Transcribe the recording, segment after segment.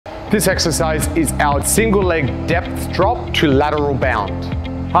This exercise is our single leg depth drop to lateral bound.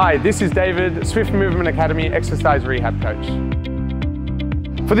 Hi, this is David, Swift Movement Academy Exercise Rehab Coach.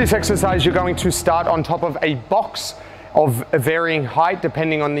 For this exercise, you're going to start on top of a box of a varying height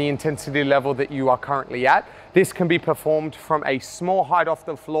depending on the intensity level that you are currently at. This can be performed from a small height off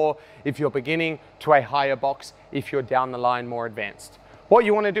the floor if you're beginning to a higher box if you're down the line more advanced. What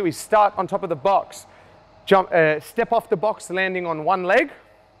you want to do is start on top of the box, step off the box landing on one leg.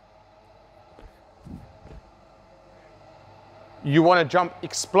 You want to jump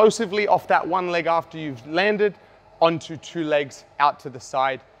explosively off that one leg after you've landed onto two legs out to the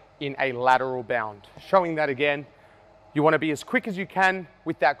side in a lateral bound. Showing that again, you want to be as quick as you can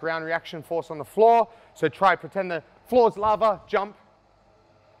with that ground reaction force on the floor. So pretend the floor's lava, jump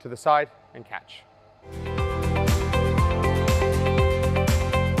to the side and catch.